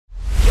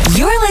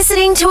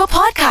listening to a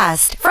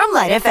podcast from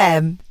LITE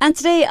FM. And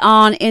today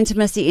on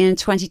Intimacy in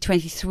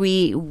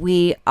 2023,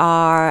 we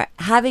are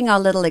having our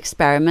little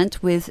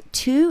experiment with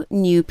two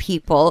new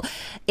people.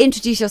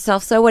 Introduce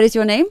yourself, sir. What is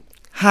your name?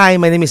 Hi,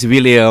 my name is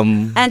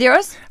William. And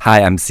yours?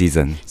 Hi, I'm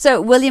Season. So,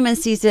 William and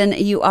Season,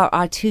 you are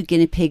our two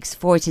guinea pigs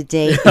for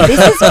today. This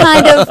is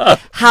kind of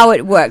how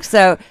it works.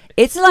 So,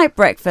 it's like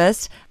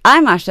breakfast.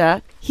 I'm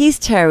Asha. He's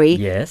Terry.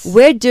 Yes.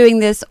 We're doing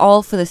this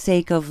all for the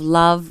sake of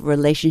love,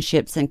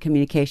 relationships, and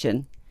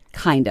communication.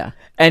 Kinda.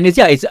 And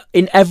it's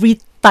in every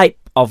type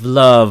of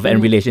love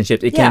and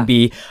relationships. It can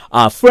be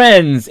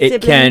friends,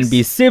 it can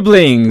be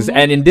siblings.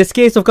 And in this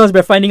case, of course,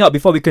 we're finding out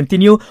before we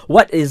continue,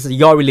 what is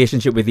your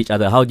relationship with each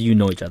other? How do you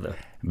know each other?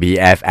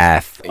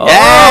 BFF. For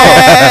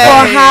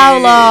how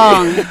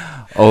long?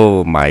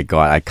 Oh my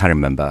God, I can't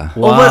remember.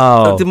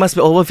 Wow. It must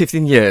be over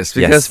 15 years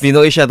because we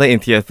know each other in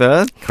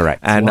theatre.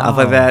 Correct. And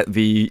after that,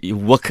 we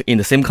work in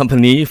the same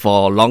company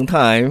for a long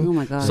time. Oh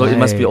my God. So it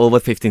must be over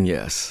 15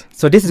 years.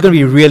 So this is going to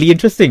be really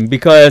interesting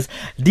because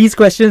these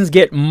questions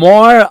get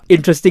more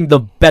interesting the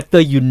better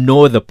you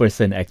know the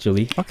person,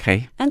 actually.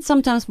 Okay. And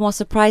sometimes more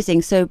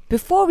surprising. So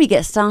before we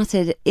get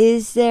started,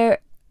 is there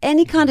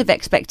any kind of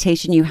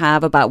expectation you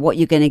have about what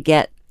you're going to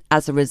get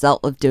as a result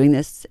of doing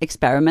this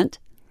experiment?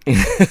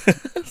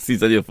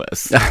 Season, you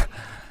first.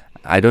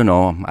 I don't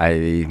know.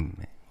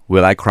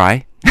 Will I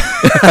cry?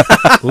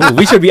 Ooh,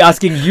 we should be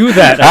asking you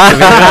that.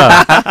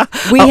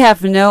 Actually. We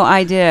have no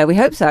idea. We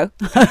hope so.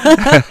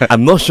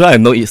 I'm not sure I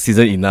know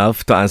Season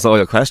enough to answer all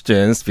your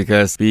questions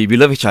because we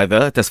love each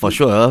other, that's for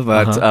sure.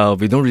 But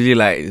we don't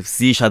really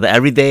see each other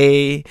every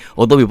day.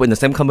 Although we work in the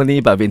same company,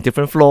 but we're in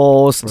different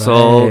floors. Right.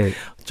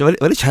 So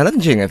it's very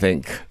challenging, I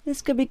think.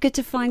 This could be good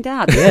to find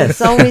out. Yes.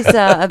 It's always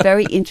a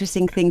very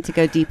interesting thing to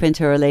go deep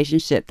into a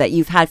relationship that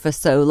you've had for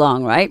so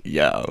long, right?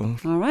 Yeah.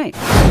 All right.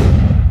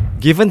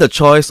 Given the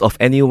choice of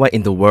anyone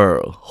in the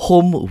world,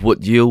 whom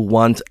would you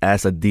want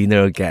as a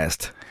dinner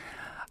guest?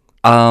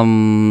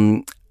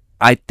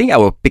 I think I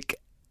will pick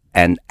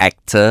an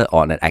actor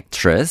or an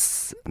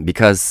actress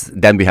because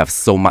then we have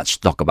so much to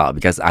talk about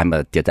because I'm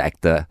a theatre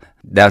actor.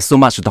 There's so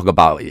much to talk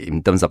about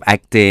in terms of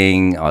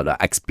acting or the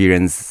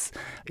experience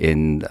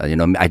in,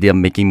 either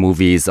making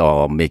movies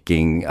or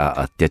making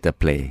a theatre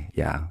play.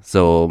 Yeah.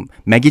 So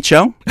Maggie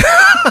Cheung.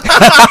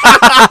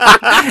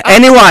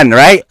 Anyone,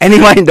 right?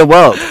 Anyone in the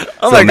world.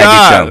 Oh so my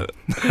Maggie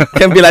God.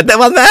 Can be like that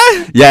one,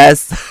 man?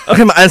 Yes.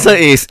 Okay, my answer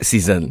is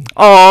Season.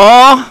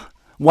 Oh,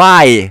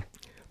 why?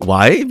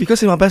 Why?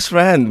 Because you're my best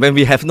friend. When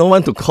we have no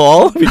one to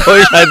call, we call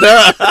each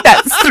other.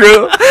 That's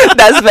true.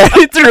 That's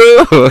very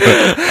true.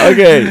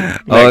 Okay.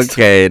 Next.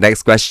 Okay,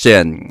 next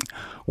question.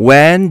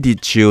 When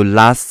did you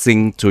last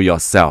sing to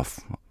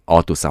yourself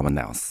or to someone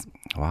else?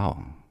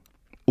 Wow.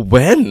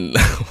 When?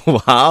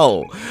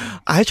 Wow.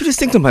 I actually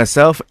sing to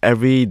myself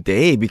every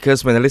day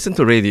because when I listen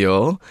to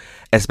radio,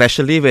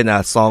 especially when there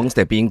are songs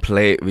that are being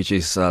played, which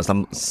is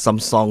some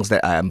songs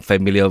that I am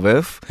familiar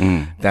with,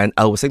 then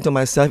I will sing to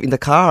myself in the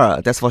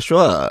car, that's for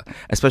sure.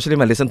 Especially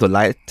when I listen to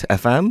LITE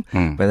FM,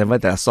 whenever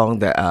there are songs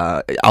that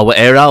are our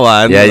era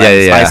one,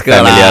 Spice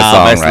Girl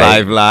Best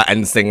right? Life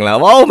and sing la.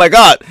 Oh my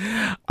God!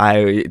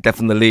 I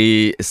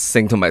definitely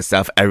sing to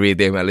myself every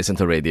day when I listen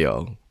to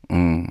radio.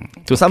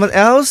 To someone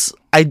else,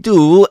 I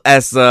do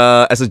as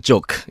a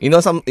joke. Yeah.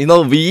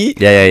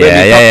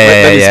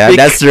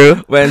 That's true.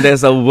 When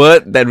there's a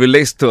word that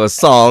relates to a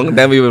song,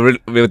 then we will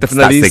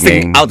definitely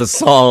sing out the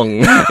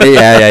song. That's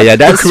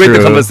to create true.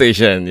 the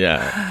conversation.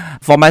 Yeah.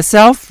 For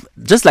myself,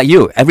 just like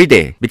you, every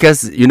day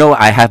because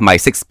I have my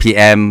 6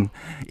 p.m.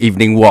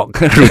 evening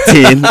walk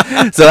routine.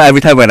 So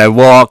every time when I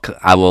walk,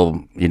 I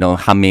will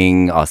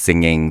humming or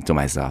singing to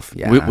myself.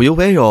 Yeah. Will you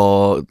wear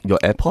your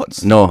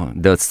AirPods? No,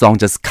 the song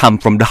just come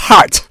from the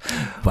heart.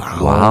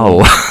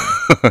 Wow.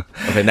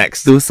 Okay,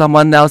 next. To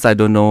someone else, I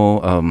don't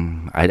know.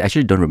 I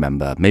actually don't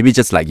remember. Maybe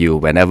just like you,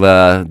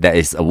 whenever there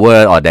is a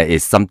word or there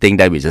is something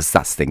that we just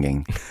start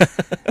singing.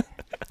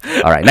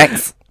 All right,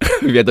 next.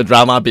 We are the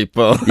drama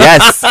people.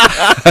 Yes.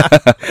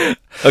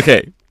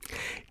 Okay.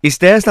 Is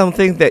there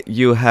something that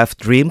you have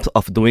dreamed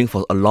of doing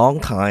for a long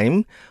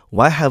time?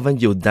 Why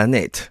haven't you done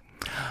it?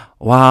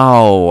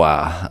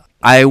 Wow.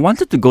 I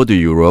wanted to go to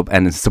Europe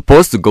and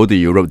supposed to go to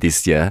Europe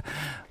this year.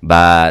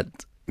 But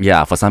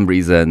yeah, for some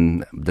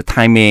reason, the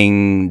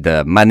timing,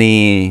 the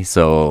money,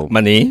 so...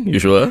 Money, you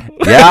sure?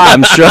 Yeah,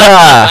 I'm sure.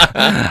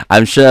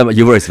 I'm sure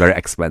Europe is very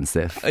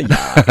expensive.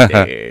 Yeah,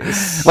 it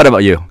is. What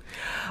about you?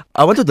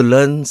 I wanted to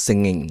learn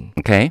singing.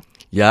 Okay.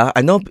 Yeah,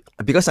 I know,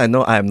 because I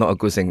know I am not a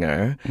good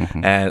singer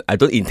and I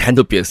don't intend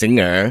to be a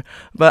singer,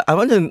 but I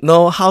want to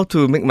know how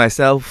to make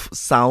myself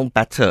sound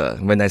better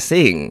when I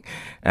sing.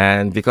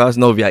 And because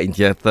we are in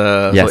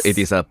theatre, so it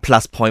is a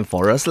plus point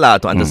for us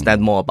to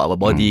understand more about our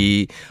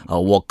body,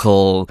 our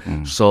vocal.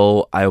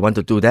 So I want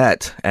to do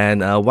that.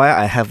 And why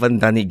I haven't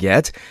done it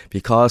yet?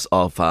 Because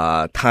of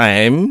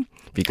time.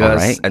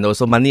 And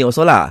also money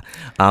also lah.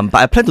 But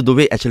I plan to do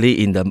it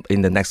actually in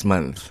the next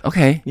month.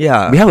 Okay.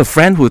 Yeah. We have a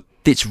friend who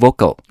teach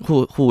vocal.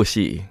 Who is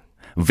she?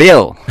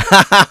 Vil.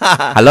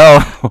 Hello.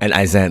 And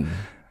Aizen.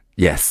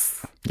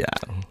 Yes. Yeah.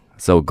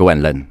 So go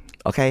and learn.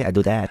 Okay, I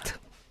do that.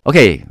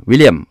 Okay,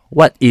 William,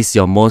 what is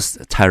your most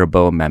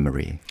terrible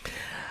memory?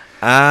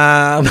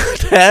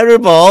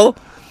 Terrible.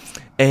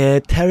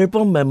 A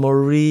terrible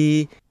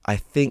memory, I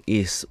think,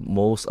 is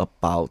most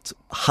about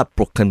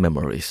heartbroken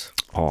memories.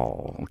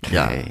 Oh, okay.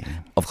 Yeah.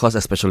 Of course,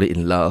 especially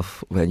in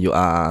love, when you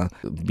are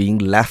being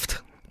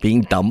left,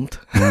 being dumped,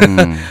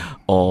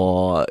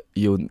 or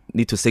you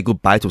need to say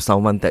goodbye to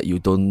someone that you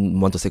don't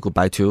want to say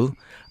goodbye to.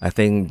 I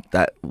think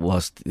that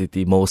was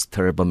the most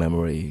terrible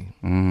memory.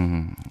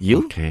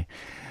 You? Okay.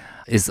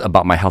 It's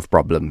about my health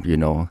problem,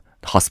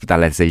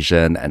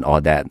 hospitalization and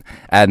all that.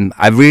 And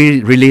I'm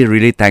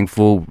really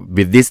thankful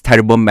with this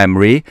terrible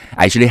memory.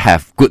 I actually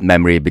have good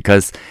memory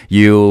because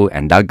you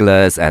and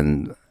Douglas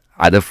and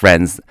other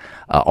friends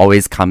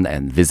always come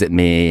and visit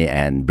me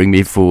and bring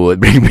me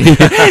food,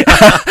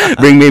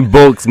 bring me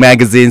books,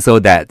 magazines, so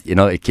that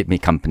it keep me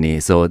company.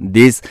 So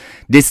this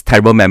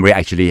terrible memory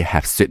actually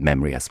have sweet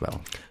memory as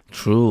well.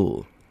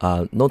 True.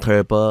 No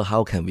terrible.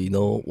 How can we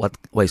know what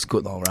is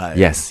good? All right.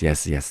 Yes.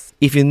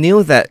 If you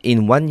knew that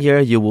in 1 year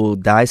you will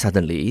die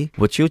suddenly,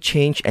 would you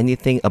change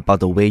anything about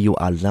the way you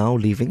are now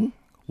living?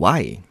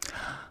 Why?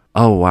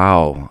 Oh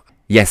wow.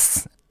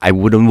 Yes, I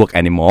wouldn't work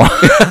anymore.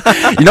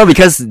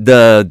 Because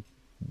the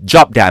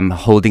job that I'm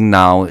holding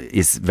now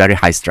is very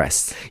high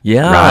stress.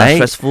 Yeah, right?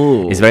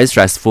 Stressful. It's very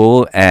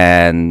stressful,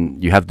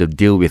 and you have to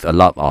deal with a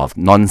lot of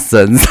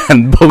nonsense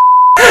and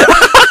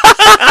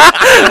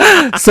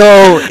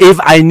So if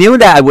I knew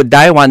that I would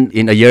die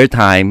in a year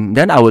time,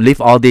 then I would leave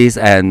all this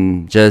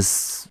and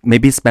just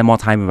maybe spend more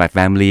time with my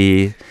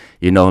family,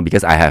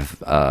 because I have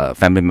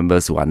family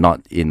members who are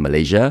not in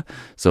Malaysia.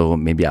 So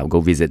maybe I'll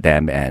go visit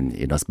them and,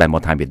 spend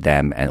more time with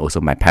them, and also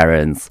my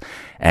parents.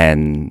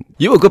 And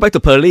you will go back to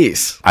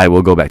Perlis. I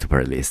will go back to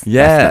Perlis.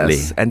 Yes,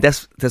 definitely. and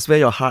that's where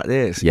your heart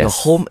is. Yes. Your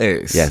home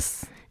is.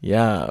 Yes.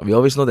 Yeah, we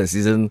always know that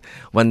season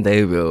one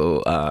day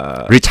will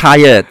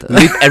retired,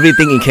 leave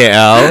everything in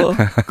KL,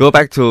 go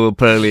back to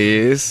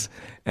Perlis,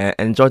 and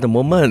enjoy the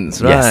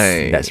moments, right?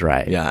 Yes, that's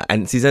right. Yeah,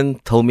 and Season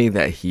told me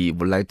that he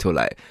would like to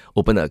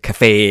open a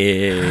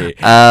cafe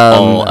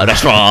or a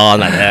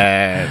restaurant like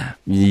that.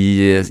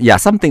 Yes, yeah,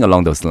 something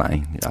along those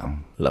lines. Yeah,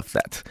 love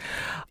that.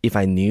 If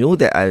I knew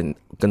that I'm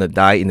gonna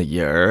die in a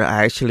year,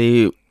 I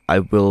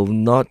will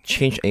not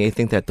change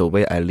anything that the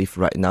way I live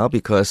right now,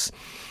 because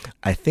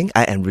I think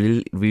I am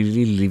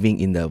really living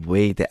in the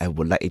way that I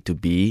would like it to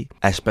be,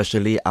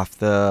 especially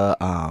after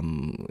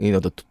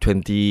the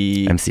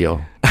 20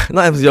 MCO.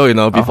 Not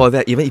MCO, before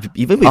that,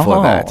 even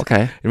before that.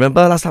 Okay.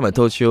 Remember last time I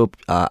told you,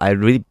 I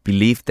really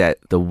believe that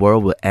the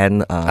world will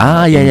end.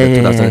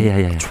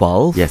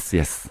 2012.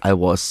 Yes. I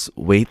was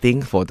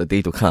waiting for the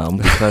day to come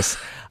because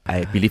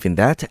I believe in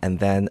that. And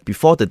then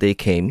before the day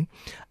came,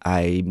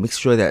 I make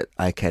sure that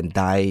I can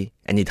die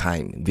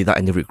anytime without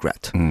any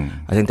regret.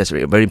 I think that's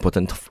very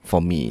important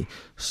for me.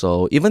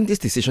 So even this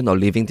decision of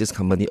leaving this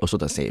company also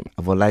the same.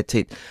 I would like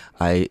it.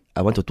 I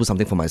want to do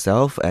something for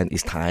myself, and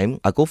it's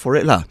time. I go for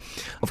it lah.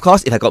 Of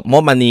course, if I got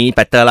more money,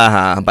 better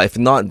lah. But if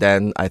not,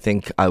 then I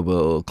think I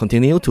will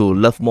continue to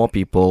love more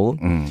people,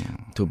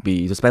 to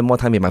spend more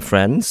time with my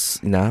friends,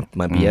 my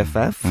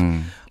BFF,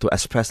 to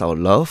express our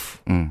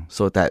love,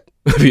 so that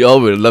we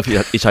all will love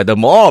each other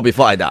more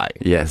before I die.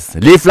 Yes,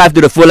 live life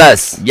to the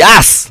fullest.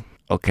 Yes.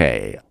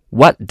 Okay,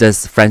 what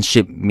does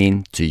friendship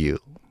mean to you?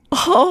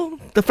 Oh,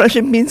 the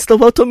friendship means the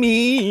world to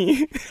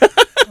me.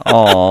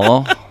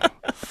 Oh,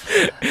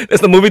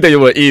 that's the movie that you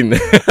were in.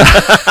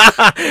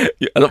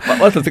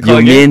 What does it call you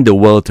again? mean the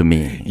world to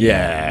me?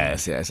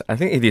 Yes. I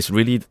think it is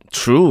really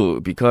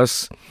true,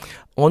 because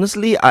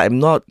honestly, I'm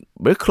not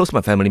very close to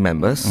my family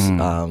members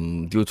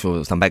due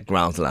to some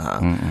backgrounds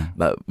lah.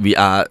 But we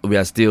are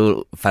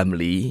still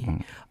family.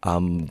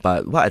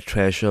 But what I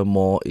treasure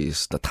more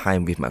is the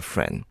time with my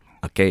friend.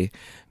 Okay,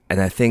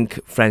 and I think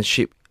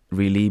friendship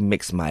really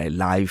makes my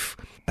life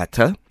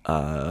better.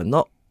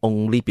 Not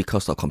only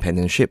because of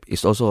companionship,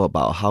 it's also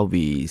about how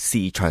we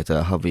see each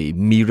other, how we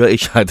mirror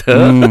each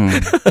other,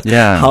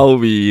 Yeah, how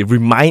we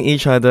remind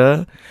each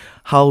other,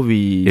 how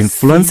we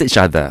influence each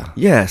other.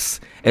 Yes,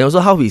 and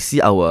also how we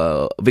see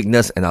our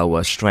weakness and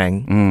our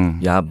strength.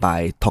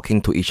 By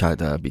talking to each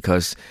other,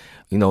 because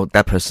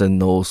that person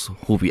knows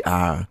who we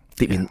are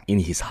deep in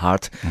his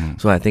heart.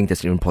 So I think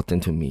that's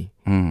important to me.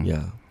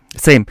 Yeah.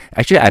 Same.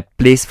 Actually, I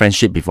place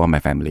friendship before my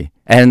family.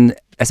 And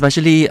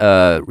especially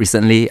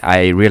recently,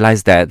 I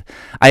realized that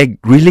I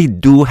really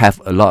do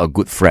have a lot of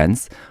good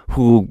friends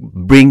who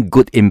bring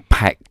good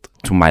impact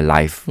to my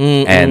life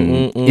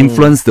and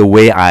influence the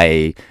way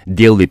I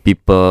deal with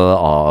people,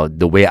 or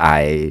the way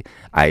I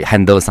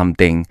handle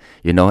something,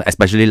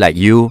 especially like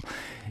you.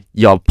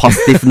 Your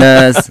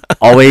positiveness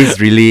always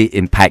really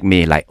impact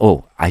me, like,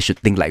 oh, I should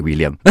think like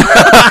William.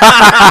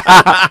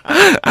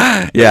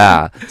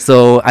 Yeah,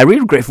 so I'm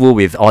really grateful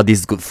with all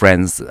these good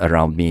friends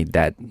around me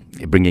that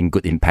bringing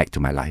good impact to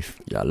my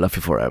life. Yeah, love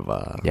you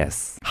forever.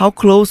 Yes. How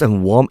close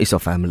and warm is your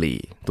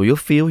family? Do you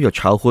feel your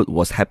childhood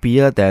was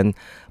happier than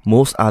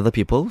most other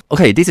people?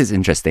 Okay, this is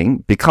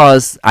interesting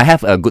because I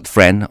have a good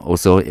friend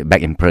also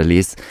back in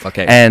Perlis.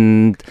 Okay.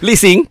 And Li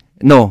Xing.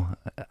 No,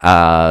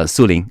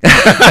 Suling.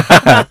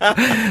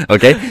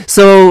 Okay,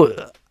 so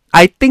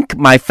I think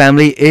my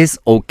family is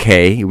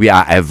okay. We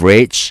are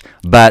average,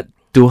 but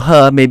to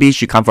her, maybe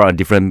she come from a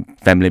different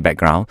family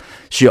background.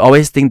 She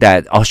always think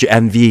that, she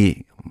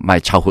envy my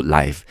childhood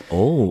life.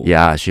 Oh.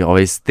 Yeah, she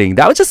always think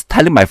that. I was just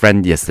telling my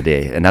friend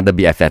yesterday, another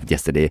BFF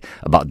yesterday,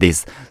 about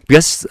this.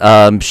 Because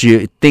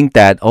she think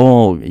that,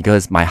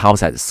 because my house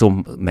had so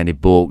many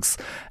books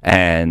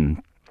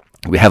and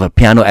we have a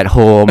piano at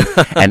home,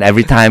 and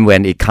every time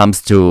when it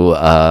comes to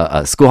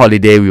a school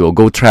holiday, we will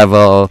go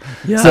travel.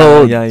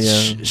 So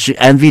she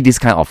envy this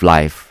kind of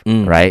life,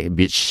 right?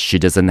 Which she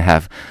doesn't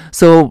have.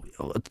 So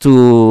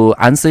to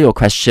answer your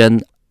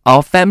question,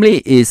 our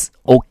family is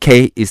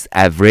okay, is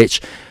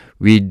average.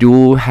 We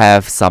do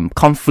have some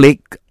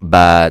conflict,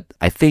 but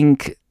I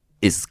think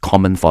it's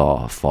common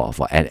for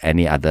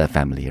any other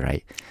family,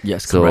 right?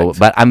 Yes, so, correct.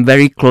 But I'm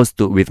very close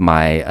with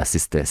my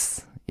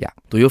sisters. Yeah.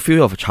 Do you feel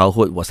your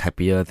childhood was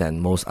happier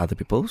than most other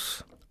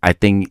people's? I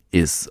think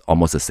it's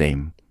almost the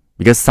same.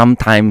 Because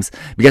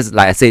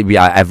like I said, we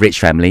are average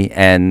family,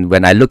 and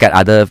when I look at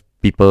other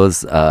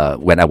people's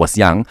when I was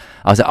young,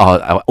 I was like,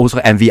 I also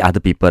envy other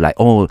people, like,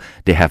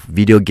 they have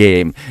video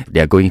game,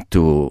 they're going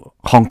to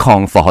Hong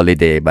Kong for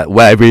holiday, but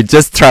where we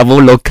just travel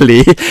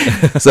locally.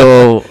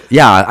 So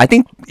yeah, I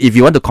think if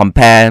you want to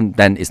compare,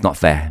 then it's not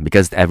fair,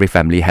 because every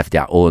family have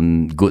their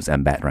own goods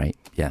and bad, right?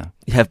 Yeah.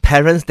 You have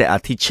parents that are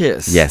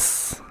teachers.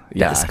 Yes.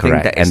 Yeah, that's I think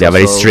correct. that And is they're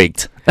very also-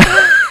 strict.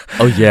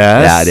 Oh, yes.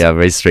 Yeah, they are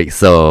very strict.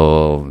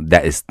 So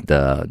that is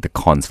the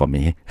cons for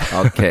me.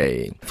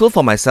 Okay. So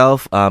for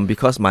myself,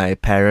 because my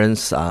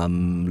parents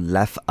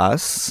left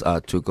us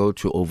to go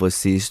to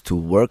overseas to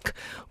work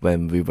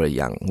when we were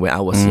young, when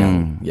I was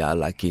young,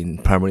 like in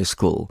primary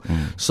school.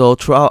 So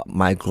throughout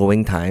my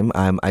growing time,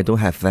 I don't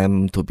have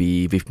them to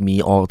be with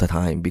me all the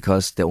time,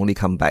 because they only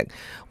come back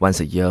once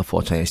a year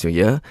for Chinese New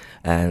Year.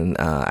 And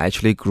I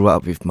actually grew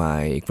up with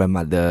my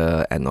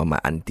grandmother and all my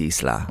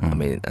aunties lah. I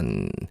mean,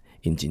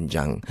 in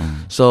Jinjiang.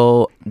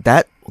 So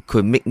that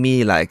could make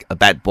me like a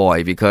bad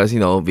boy, because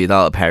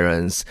without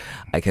parents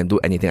I can do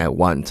anything I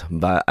want.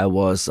 But I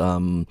was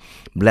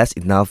blessed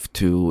enough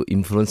to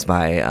influence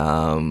my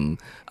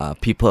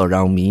people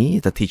around me,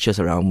 the teachers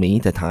around me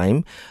at the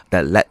time,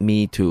 that led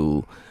me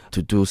to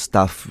do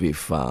stuff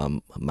with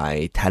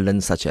my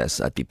talents, such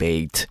as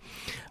debate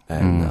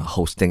and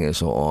hosting and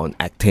so on,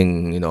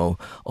 acting,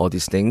 all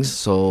these things.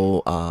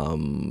 So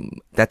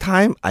that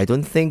time, I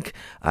don't think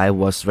I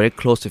was very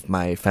close with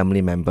my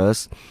family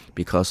members,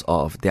 because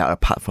of they are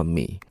apart from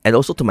me. And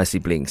also to my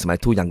siblings, my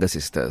two younger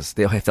sisters,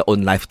 they have their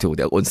own life too,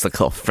 their own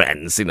circle of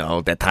friends,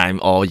 that time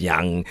all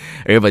young,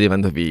 everybody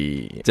want to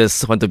be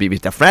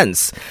with their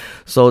friends.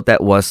 So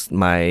that was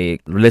my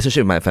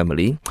relationship with my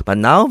family. But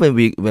now when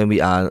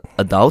we are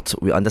adults,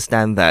 we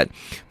understand that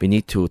we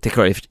need to take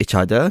care of each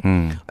other.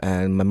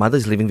 And my mother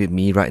is living with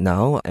me right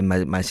now, and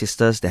my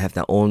sisters, they have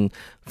their own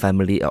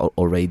family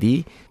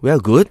already. We are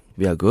good.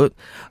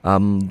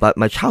 But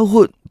my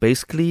childhood,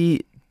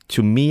 basically,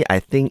 to me, I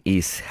think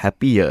is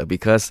happier,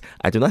 because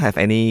I do not have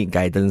any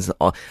guidance,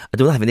 or I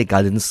do not have any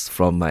guidance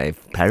from my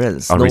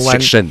parents. Or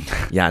restriction.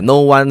 No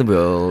one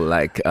will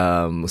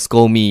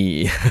scold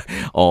me,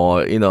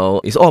 or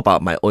it's all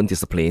about my own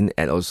discipline.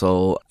 And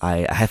also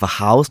I have a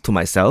house to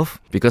myself,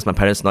 because my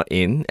parents not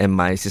in, and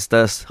my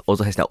sisters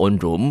also has their own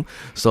room.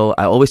 So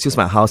I always use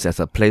my house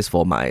as a place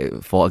for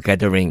a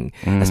gathering,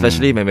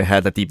 especially when we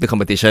had a debate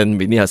competition.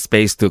 We need a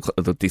space to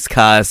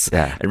discuss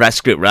and write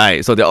script,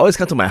 right? So they always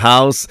come to my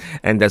house,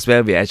 and that's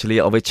where we actually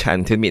always chant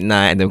until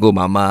midnight, and then go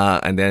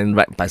mama, and then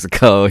ride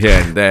bicycle here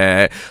and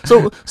there.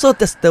 So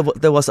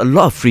there was a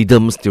lot of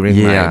freedoms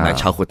during my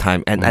childhood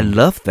time, and I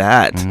love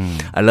that.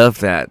 I love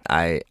that.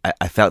 I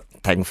felt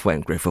thankful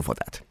and grateful for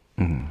that.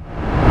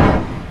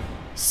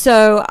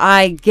 So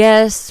I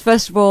guess,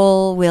 first of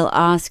all, we'll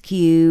ask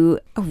you,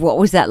 what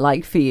was that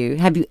like for you?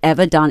 Have you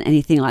ever done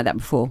anything like that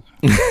before?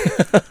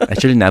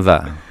 Actually,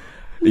 never.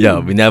 Yeah,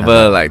 we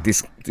never like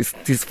these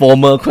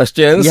formal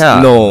questions.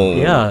 Yeah. No.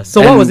 Yeah.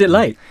 So what was it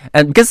like?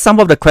 And because some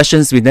of the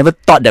questions we never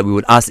thought that we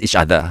would ask each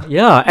other.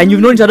 Yeah, and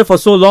you've known each other for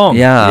so long.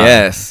 Yeah.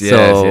 Yes.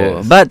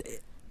 Yes. But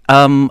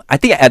I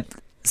think at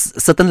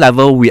certain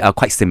level we are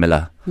quite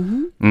similar.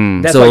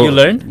 That's what you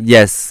learned?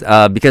 Yes,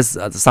 because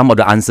some of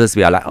the answers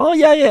we are like,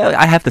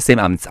 I have the same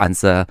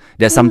answer.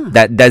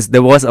 There's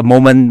there was a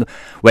moment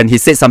when he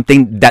said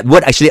something that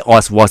word actually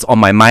was on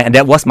my mind, and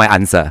that was my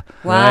answer.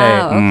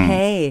 Wow,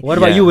 okay. What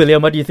about you,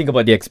 William? What do you think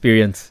about the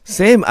experience?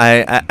 Same.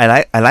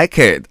 I like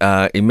it.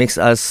 It makes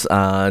us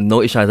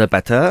know each other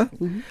better.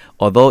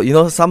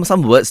 Although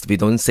some words we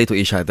don't say to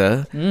each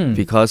other,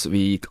 because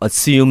we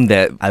assume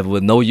that I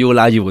will know you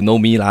lah, you will know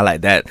me lah,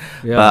 like that.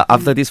 Yeah. But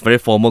after these very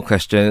formal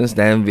questions,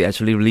 then we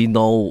actually really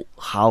know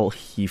how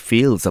he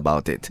feels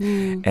about it.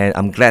 And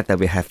I'm glad that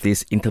we have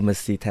this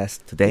intimacy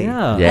test today.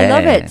 Yeah. I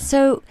love it.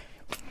 So,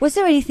 was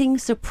there anything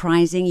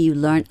surprising you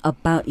learned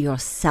about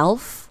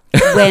yourself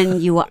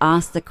when you were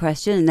asked the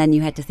question and then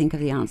you had to think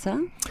of the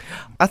answer?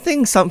 I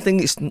think something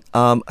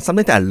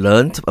that I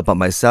learned about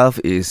myself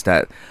is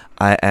that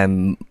I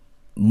am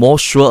more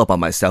sure about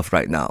myself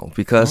right now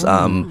because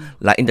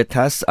like in the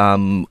test,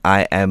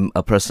 I am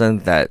a person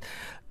that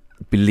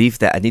believes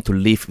that I need to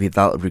live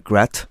without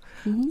regret.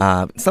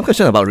 Some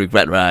question about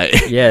regret, right?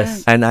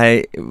 Yes. And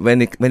when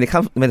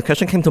the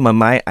question came to my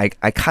mind,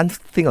 I can't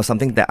think of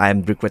something that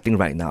I'm regretting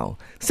right now.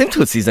 Same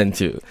to season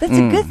 2. That's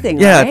a good thing,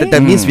 Yeah, right?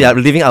 that means we are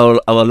living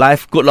our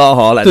life good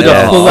law, like To the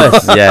that.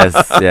 fullest.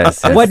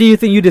 yes. What do you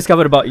think you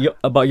discovered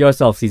about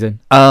yourself, Season?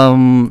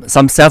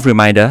 Some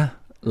self-reminder,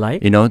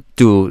 Like?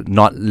 to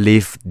not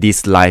live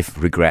this life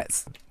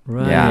regrets.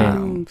 Right.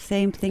 Yeah.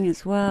 Same thing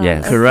as well.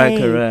 Yes.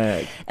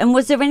 Correct. And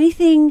was there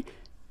anything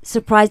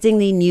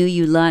surprisingly new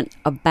you learnt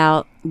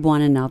about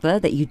one another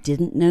that you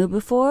didn't know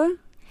before?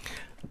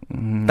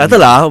 That's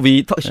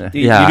we talk.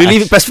 Yeah. You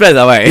really best friends,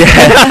 right?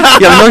 Yeah,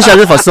 we've known each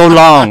other for so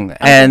long,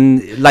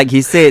 and like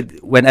he said,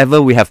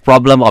 whenever we have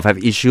problem or have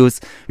issues,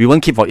 we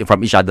won't keep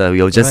from each other.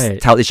 We'll just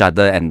tell each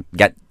other and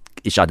get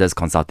each other's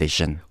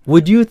consultation.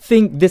 Would you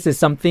think this is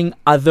something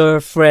other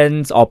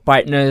friends or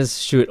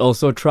partners should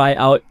also try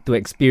out to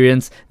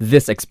experience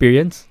this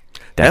experience?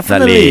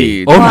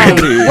 Definitely. Oh my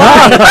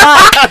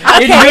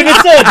In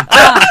unison!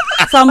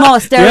 Some more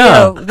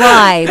stereo.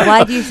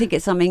 Why do you think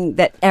it's something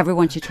that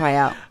everyone should try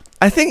out?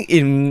 I think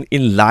in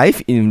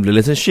life, in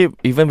relationship,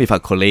 even with our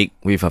colleague,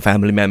 with our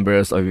family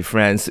members or with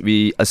friends,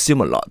 we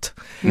assume a lot.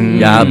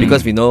 Yeah,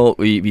 because we know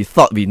we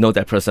thought we know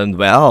that person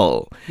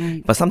well,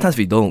 but sometimes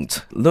we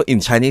don't. Look, in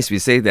Chinese, we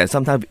say that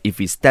sometimes if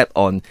we step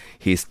on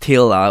his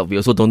tail, we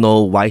also don't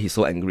know why he's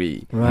so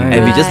angry, Right.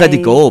 and we just let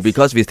it go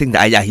because we think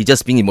that he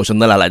just being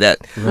emotional like that.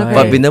 Right.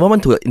 But we never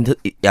want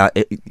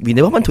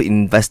to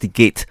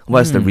investigate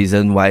what's the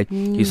reason why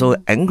he's so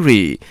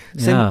angry.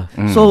 Yeah.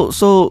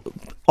 So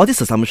all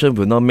this assumption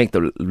will not make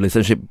the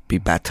relationship be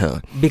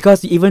better.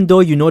 Because even though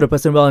you know the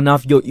person well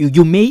enough,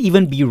 you may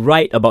even be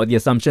right about the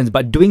assumptions,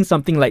 but doing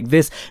something like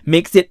this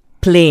makes it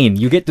plain.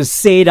 You get to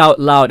say it out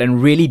loud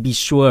and really be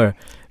sure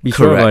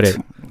about it.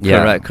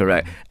 Yeah.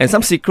 Correct. And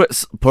some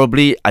secrets,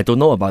 probably I don't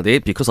know about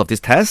it because of this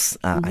test.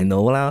 I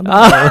know lah.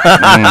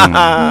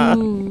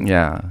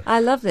 Yeah. I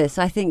love this.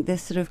 I think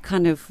this sort of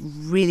kind of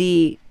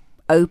really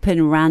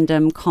open,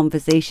 random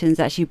conversations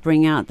actually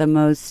bring out the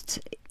most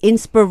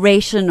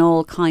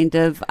inspirational kind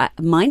of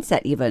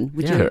mindset even.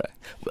 Would you?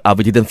 Correct.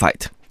 We didn't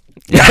fight.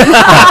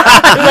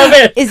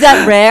 Is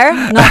that rare?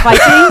 Not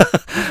fighting?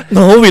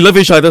 No, we love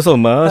each other so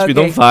much. We Okay.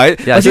 don't fight.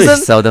 Yeah, Season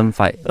seldom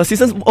fight.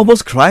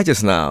 almost cried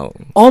just now.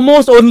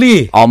 Almost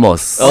only.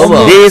 Almost.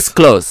 Almost. This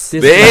close.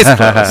 This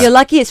close. You're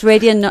lucky it's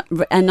radio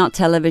and not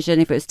television.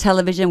 If it was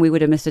television, we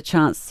would have missed a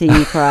chance seeing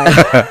you cry.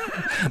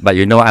 But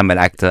I'm an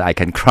actor. I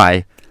can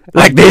cry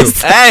like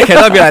this. Hey,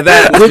 cannot be like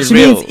that. Let's Which be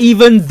real. means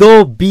even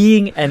though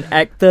being an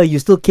actor, you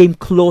still came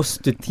close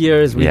to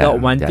tears without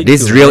wanting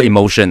This to. real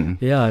emotion.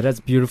 Yeah, that's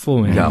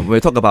beautiful, man. Yeah, when we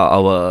talk about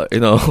our,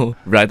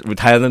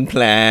 retirement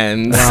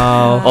plans,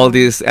 Wow. all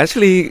this,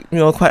 actually,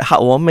 quite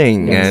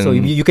heartwarming. Yeah, and so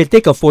you can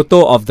take a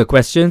photo of the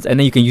questions and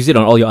then you can use it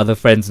on all your other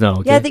friends now.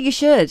 Okay? Yeah, that you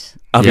should.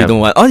 we Yeah. don't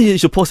want. Oh, you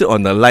should post it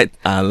on the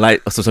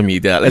LITE social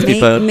media. Let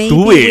people Maybe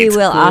do it. we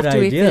will Good after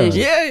we idea. finish.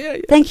 Yeah.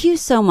 Thank you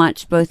so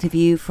much, both of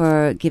you,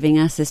 for giving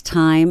us this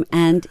time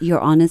and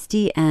your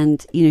honesty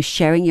and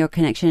sharing your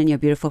connection and your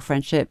beautiful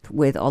friendship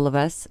with all of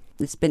us.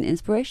 It's been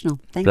inspirational.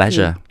 Thank you.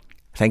 Pleasure.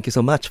 Thank you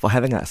so much for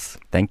having us.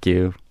 Thank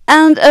you.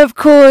 And of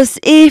course,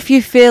 if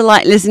you feel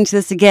like listening to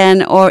this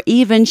again or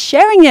even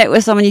sharing it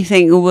with someone you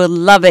think will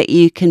love it,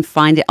 you can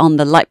find it on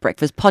the Light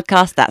Breakfast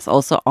podcast. That's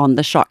also on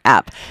the Shock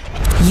app.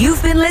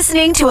 You've been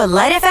listening to a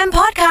LITE FM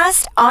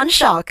podcast on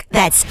Shock.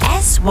 That's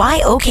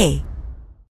SYOK.